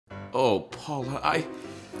Oh, Paula,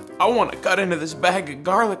 I want to cut into this bag of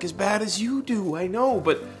garlic as bad as you do, I know,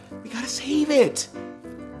 but we gotta save it.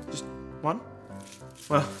 Just one?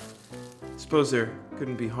 Well, I suppose there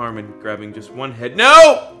couldn't be harm in grabbing just one head.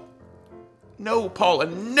 No! No, Paula,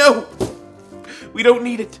 no! We don't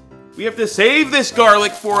need it. We have to save this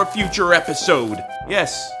garlic for a future episode.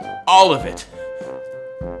 Yes, all of it.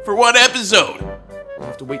 For what episode? You'll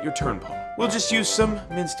have to wait your turn, Paula. We'll just use some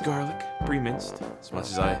minced garlic, pre-minced, as much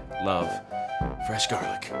as I love fresh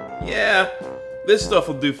garlic. Yeah, this stuff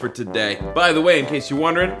will do for today. By the way, in case you're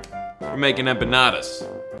wondering, we're making empanadas.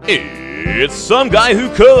 It's Some Guy Who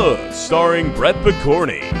Cooks, starring Brett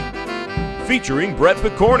Picorni. Featuring Brett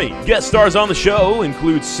Picorni. Guest stars on the show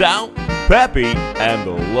include Sal, Pappy, and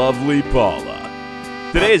the lovely Paula.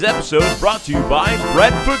 Today's episode brought to you by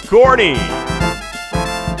Brett Picorni.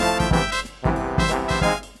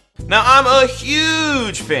 Now, I'm a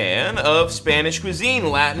huge fan of Spanish cuisine,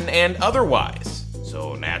 Latin and otherwise.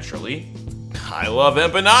 So naturally, I love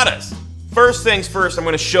empanadas. First things first, I'm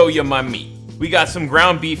gonna show you my meat. We got some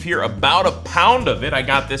ground beef here, about a pound of it. I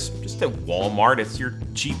got this just at Walmart. It's your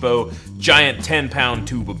cheapo, giant 10-pound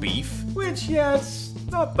tube of beef, which, yeah, it's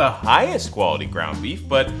not the highest quality ground beef,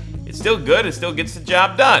 but it's still good. It still gets the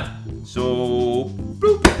job done. So,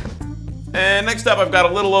 bloop. And next up, I've got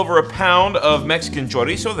a little over a pound of Mexican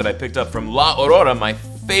chorizo that I picked up from La Aurora, my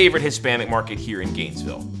favorite Hispanic market here in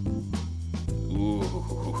Gainesville.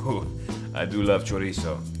 Ooh, I do love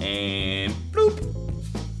chorizo. And bloop.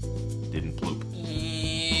 Didn't bloop.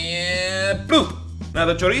 Yeah, bloop. Now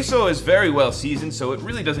the chorizo is very well seasoned, so it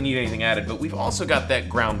really doesn't need anything added, but we've also got that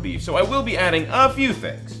ground beef, so I will be adding a few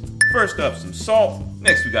things. First up, some salt.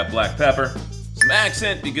 Next, we got black pepper. Some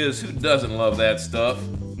accent, because who doesn't love that stuff?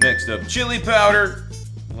 Next up, chili powder.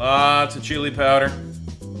 Lots of chili powder.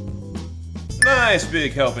 Nice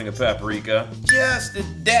big helping of paprika. Just a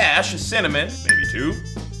dash of cinnamon. Maybe two.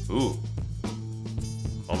 Ooh.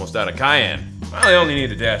 Almost out of cayenne. Well, I only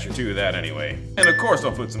need a dash or two of that anyway. And of course,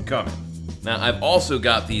 I'll put some cumin. Now, I've also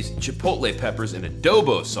got these chipotle peppers in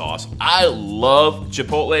adobo sauce. I love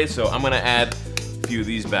chipotle, so I'm gonna add a few of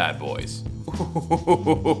these bad boys.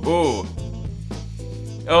 Ooh.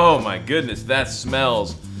 Oh my goodness, that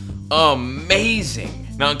smells amazing.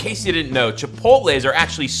 Now, in case you didn't know, chipotles are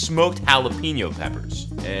actually smoked jalapeno peppers.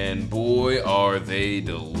 And boy, are they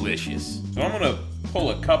delicious. So I'm gonna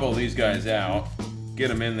pull a couple of these guys out, get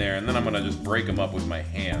them in there, and then I'm gonna just break them up with my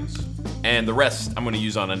hands. And the rest I'm gonna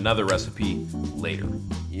use on another recipe later.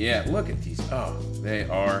 Yeah, look at these. Oh, they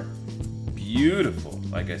are beautiful.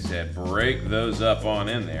 Like I said, break those up on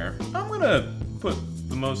in there. I'm gonna put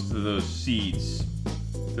most of those seeds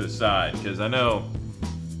to the side, because I know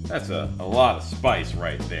that's a lot of spice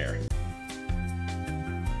right there.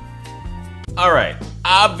 Alright,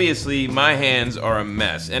 obviously my hands are a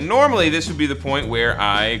mess, and normally this would be the point where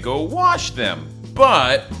I go wash them,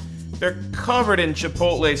 but they're covered in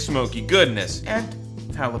chipotle smoky goodness and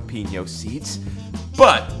jalapeno seeds,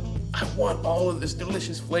 but I want all of this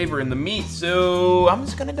delicious flavor in the meat, so I'm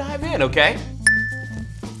just gonna dive in, okay?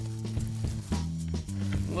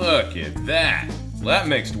 Look at that. Well, that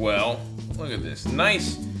mixed well. Look at this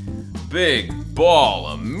nice big ball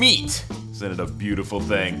of meat. Isn't it a beautiful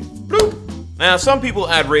thing? Bloop. Now, some people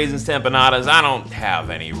add raisins to empanadas. I don't have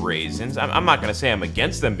any raisins. I'm not gonna say I'm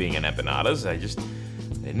against them being in empanadas. I just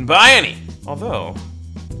didn't buy any. Although,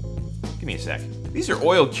 give me a sec. These are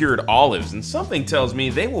oil-cured olives, and something tells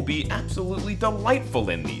me they will be absolutely delightful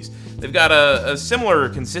in these. They've got a similar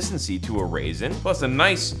consistency to a raisin, plus a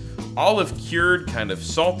nice olive-cured kind of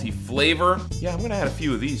salty flavor. Yeah, I'm gonna add a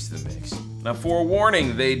few of these to the mix. Now,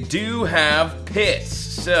 forewarning, they do have pits,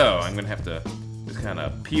 so I'm gonna have to just kind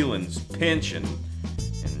of peel and pinch and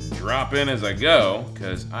drop in as I go,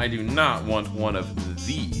 because I do not want one of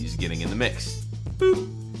these getting in the mix. Boop.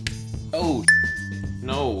 Oh,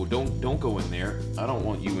 no, don't go in there. I don't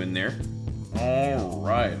want you in there. All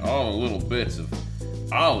right, all the little bits of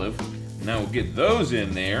olive. Now we'll get those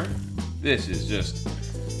in there. This is just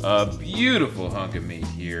a beautiful hunk of meat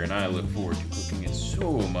here, and I look forward to cooking it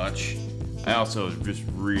so much. I also just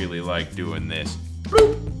really like doing this.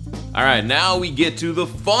 All right, now we get to the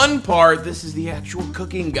fun part. This is the actual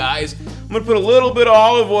cooking, guys. I'm gonna put a little bit of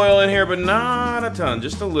olive oil in here, but not a ton,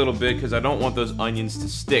 just a little bit, because I don't want those onions to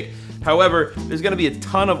stick. However, there's gonna be a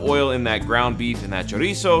ton of oil in that ground beef and that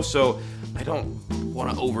chorizo, so I don't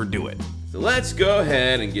wanna overdo it. So let's go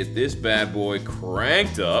ahead and get this bad boy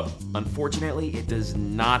cranked up. Unfortunately, it does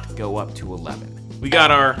not go up to 11. We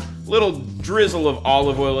got our little drizzle of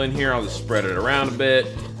olive oil in here. I'll just spread it around a bit.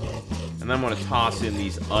 And then I'm gonna toss in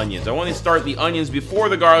these onions. I want to start the onions before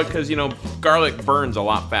the garlic because, you know, garlic burns a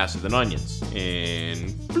lot faster than onions.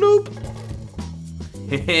 And bloop.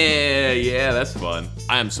 Yeah, that's fun.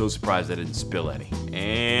 I am so surprised I didn't spill any.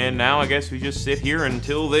 And now I guess we just sit here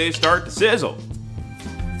until they start to sizzle.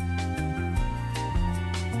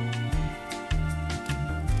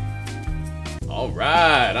 All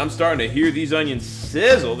right, I'm starting to hear these onions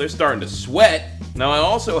sizzle. They're starting to sweat. Now I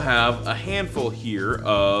also have a handful here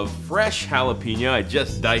of fresh jalapeno. I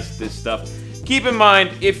just diced this stuff. Keep in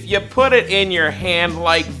mind, if you put it in your hand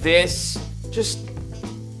like this, just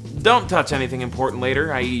don't touch anything important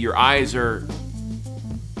later, i.e. your eyes are...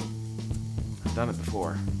 I've done it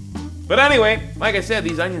before. But anyway, like I said,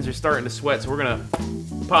 these onions are starting to sweat, so we're gonna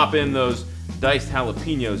pop in those diced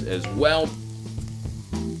jalapenos as well.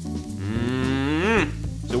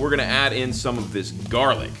 So we're gonna add in some of this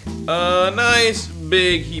garlic. A nice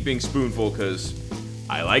big heaping spoonful, because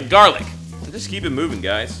I like garlic. And just keep it moving,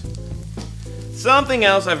 guys. Something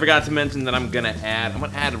else I forgot to mention that I'm gonna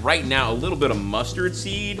add right now a little bit of mustard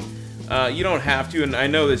seed. You don't have to, and I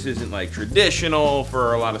know this isn't like traditional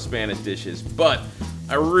for a lot of Spanish dishes, but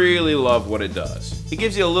I really love what it does. It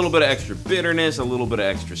gives you a little bit of extra bitterness, a little bit of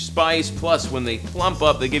extra spice, plus when they plump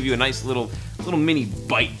up, they give you a nice little mini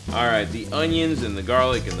bite. All right, the onions and the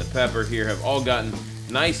garlic and the pepper here have all gotten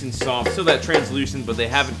nice and soft, still that translucent, but they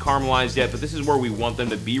haven't caramelized yet, but this is where we want them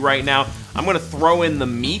to be right now. I'm gonna throw in the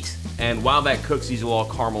meat, and while that cooks, these will all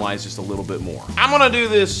caramelize just a little bit more. I'm gonna do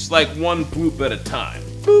this like one bloop at a time.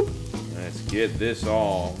 Boop. Let's get this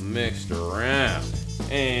all mixed around.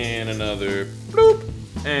 And another bloop.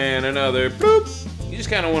 And another bloop. You just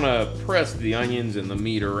kind of want to press the onions and the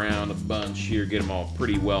meat around a bunch here, get them all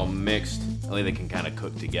pretty well mixed. That way they can kind of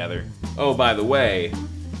cook together. Oh, by the way,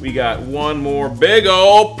 we got one more big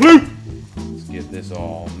old bloop. Let's get this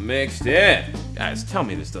all mixed in. Guys, tell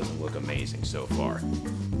me this doesn't look amazing so far.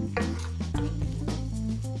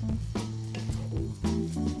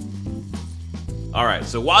 All right,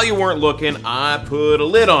 so while you weren't looking, I put a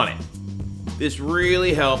lid on it. This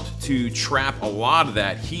really helped to trap a lot of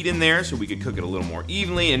that heat in there so we could cook it a little more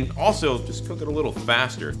evenly and also just cook it a little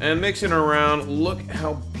faster. And mixing around, look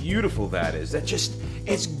how beautiful that is.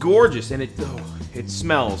 It's gorgeous, and it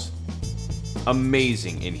smells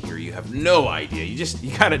amazing in here. You have no idea.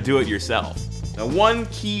 You gotta do it yourself. Now, one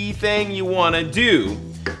key thing you wanna do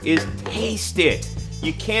is taste it.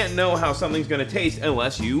 You can't know how something's gonna taste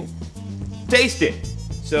unless you taste it.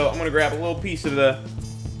 So I'm gonna grab a little piece of the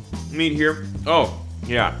meat here. Oh,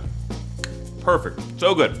 yeah. Perfect.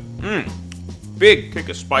 So good. Big kick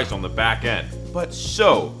of spice on the back end. But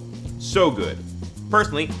so good.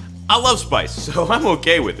 Personally, I love spice, so I'm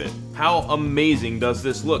okay with it. How amazing does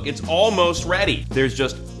this look? It's almost ready. There's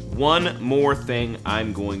just one more thing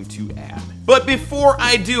I'm going to add. But before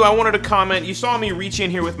I do, I wanted to comment. You saw me reach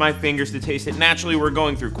in here with my fingers to taste it. Naturally, we're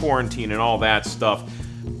going through quarantine and all that stuff.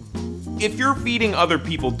 If you're feeding other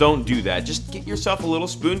people, don't do that. Just get yourself a little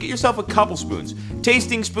spoon, get yourself a couple spoons.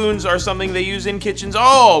 Tasting spoons are something they use in kitchens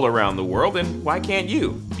all around the world, and why can't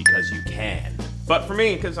you? Because you can. But for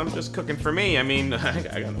me, because I'm just cooking for me, I mean,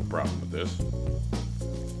 I got no problem with this.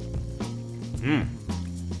 I'm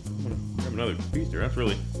gonna grab another piece there. That's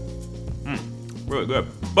really good.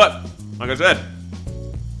 But, like I said,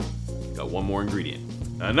 got one more ingredient.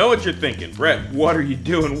 I know what you're thinking. Brett, what are you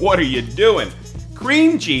doing? What are you doing?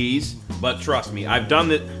 Cream cheese. But trust me, I've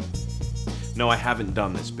done it. No, I haven't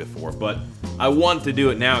done this before, but I want to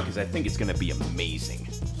do it now because I think it's gonna be amazing.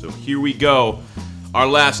 So here we go. Our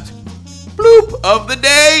last bloop of the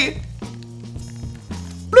day.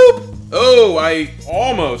 Bloop. Oh, I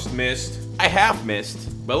almost missed. I half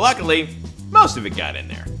missed, but luckily, most of it got in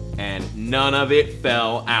there. And none of it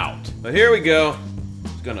fell out. But here we go.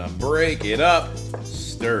 Just gonna break it up,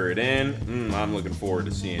 stir it in. I'm looking forward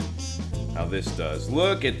to seeing how this does.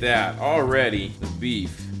 Look at that already. The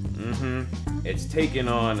beef. It's taken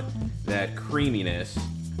on that creaminess.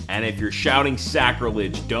 And if you're shouting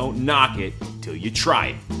sacrilege, don't knock it till you try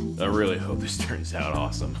it. I really hope this turns out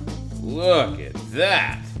awesome. Look at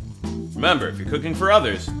that. Remember, if you're cooking for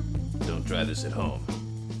others, don't try this at home.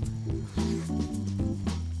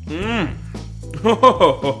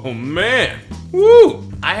 Oh man. Woo!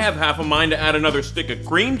 I have half a mind to add another stick of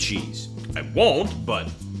cream cheese. I won't, but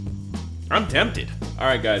I'm tempted. All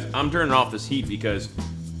right, guys, I'm turning off this heat because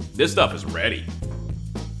this stuff is ready.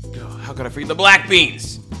 Oh, how could I forget the black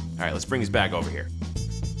beans? All right, let's bring these back over here.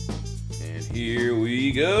 And here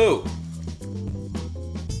we go.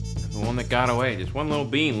 The one that got away, just one little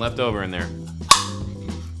bean left over in there.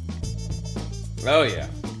 Oh yeah,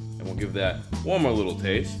 and we'll give that one more little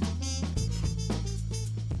taste.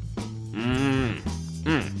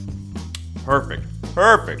 Perfect,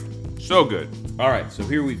 perfect, so good. All right, so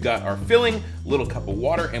here we've got our filling, little cup of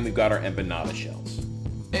water, and we've got our empanada shells.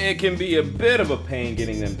 it can be a bit of a pain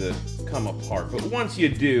getting them to come apart. But once you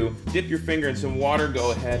do, dip your finger in some water,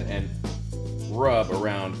 go ahead and rub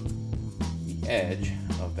around the edge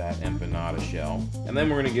of that empanada shell. And then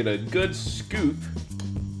we're gonna get a good scoop,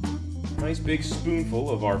 nice big spoonful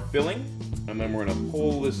of our filling. And then we're gonna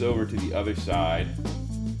pull this over to the other side.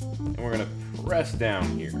 And we're gonna press down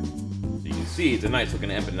here. So you can see it's a nice looking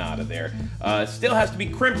empanada there. It still has to be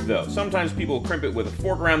crimped though. Sometimes people crimp it with a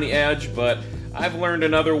fork around the edge, but I've learned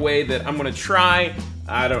another way that I'm gonna try.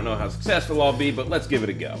 I don't know how successful I'll be, but let's give it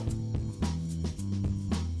a go.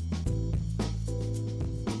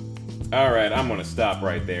 Alright, I'm gonna stop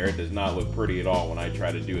right there. It does not look pretty at all when I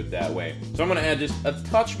try to do it that way. So I'm gonna add just a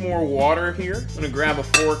touch more water here. I'm gonna grab a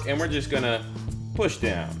fork and we're just gonna push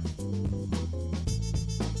down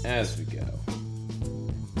as we go.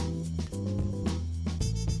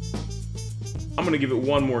 I'm gonna give it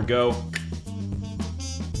one more go.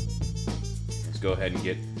 Let's go ahead and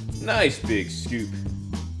get a nice big scoop.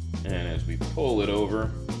 And as we pull it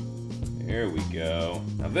over, there we go.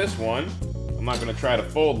 Now this one, I'm not gonna try to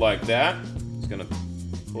fold like that. Just gonna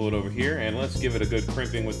pull it over here and let's give it a good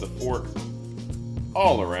crimping with the fork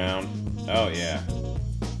all around. Oh yeah.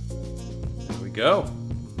 There we go.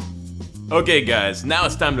 Okay guys, now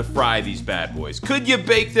it's time to fry these bad boys. Could you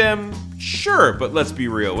bake them? Sure, but let's be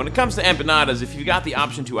real. When it comes to empanadas, if you've got the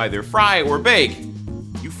option to either fry or bake,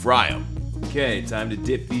 you fry them. Okay, time to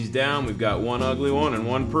dip these down. We've got one ugly one and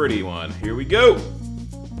one pretty one. Here we go.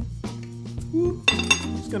 Whoop.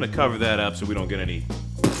 Just gonna cover that up so we don't get any.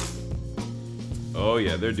 Oh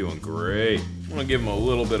yeah, they're doing great. I'm gonna give them a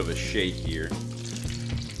little bit of a shake here.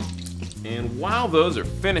 And while those are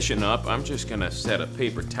finishing up, I'm just gonna set a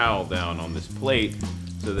paper towel down on this plate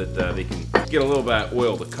so that they can get a little bit of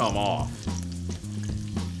oil to come off.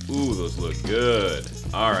 Ooh, those look good.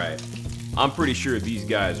 All right, I'm pretty sure these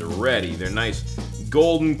guys are ready. They're nice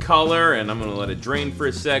golden color, and I'm gonna let it drain for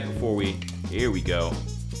a sec before we, here we go,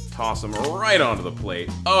 toss them right onto the plate.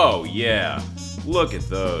 Oh yeah, look at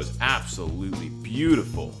those, absolutely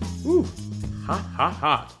beautiful. Ooh, hot, hot,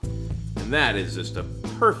 hot. And that is just a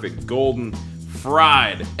perfect golden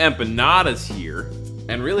fried empanadas here.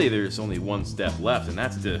 And really there's only one step left, and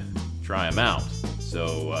that's to try them out.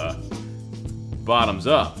 So, bottoms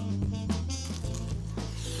up.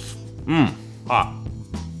 Mmm, hot.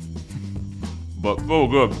 But so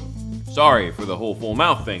good. Sorry for the whole full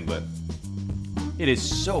mouth thing, but it is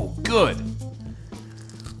so good.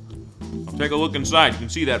 I'll take a look inside. You can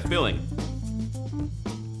see that filling.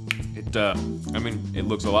 I mean, it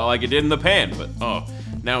looks a lot like it did in the pan, but oh,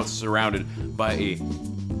 now it's surrounded by a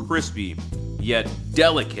crispy yet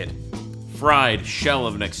delicate fried shell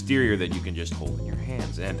of an exterior that you can just hold in your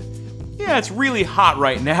hands. And yeah, it's really hot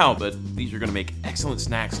right now, but these are gonna make excellent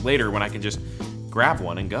snacks later when I can just grab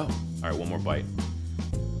one and go. All right, one more bite.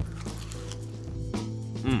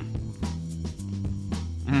 Mmm.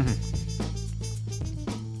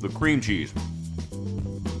 The cream cheese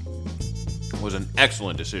was an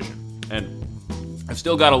excellent decision. And I've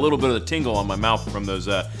still got a little bit of the tingle on my mouth from those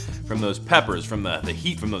peppers, from the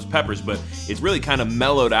heat from those peppers, but it's really kind of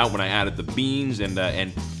mellowed out when I added the beans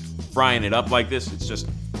and frying it up like this. It's just,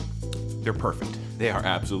 they're perfect. They are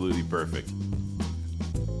absolutely perfect.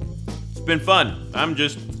 It's been fun. I'm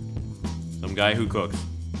just some guy who cooks.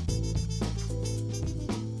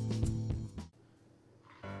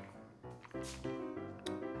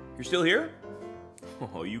 You're still here?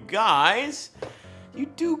 Oh, you guys. You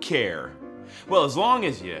do care. Well, as long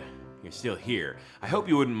as you're still here, I hope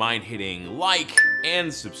you wouldn't mind hitting like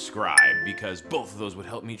and subscribe, because both of those would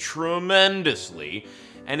help me tremendously.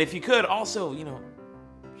 And if you could also, you know,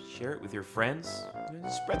 share it with your friends.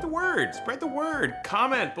 Spread the word, spread the word.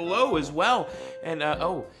 Comment below as well. And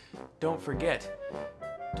oh, don't forget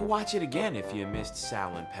to watch it again if you missed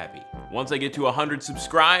Sal and Peppy. Once I get to 100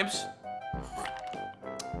 subscribes,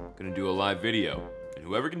 I'm gonna do a live video.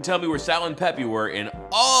 Whoever can tell me where Sal and Peppy were in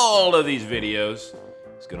all of these videos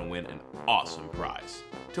is gonna win an awesome prize.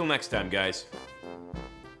 Till next time, guys.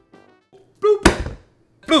 Bloop,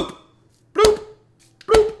 bloop, bloop,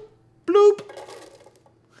 bloop, bloop,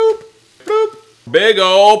 bloop, bloop. Big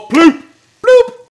ol' bloop.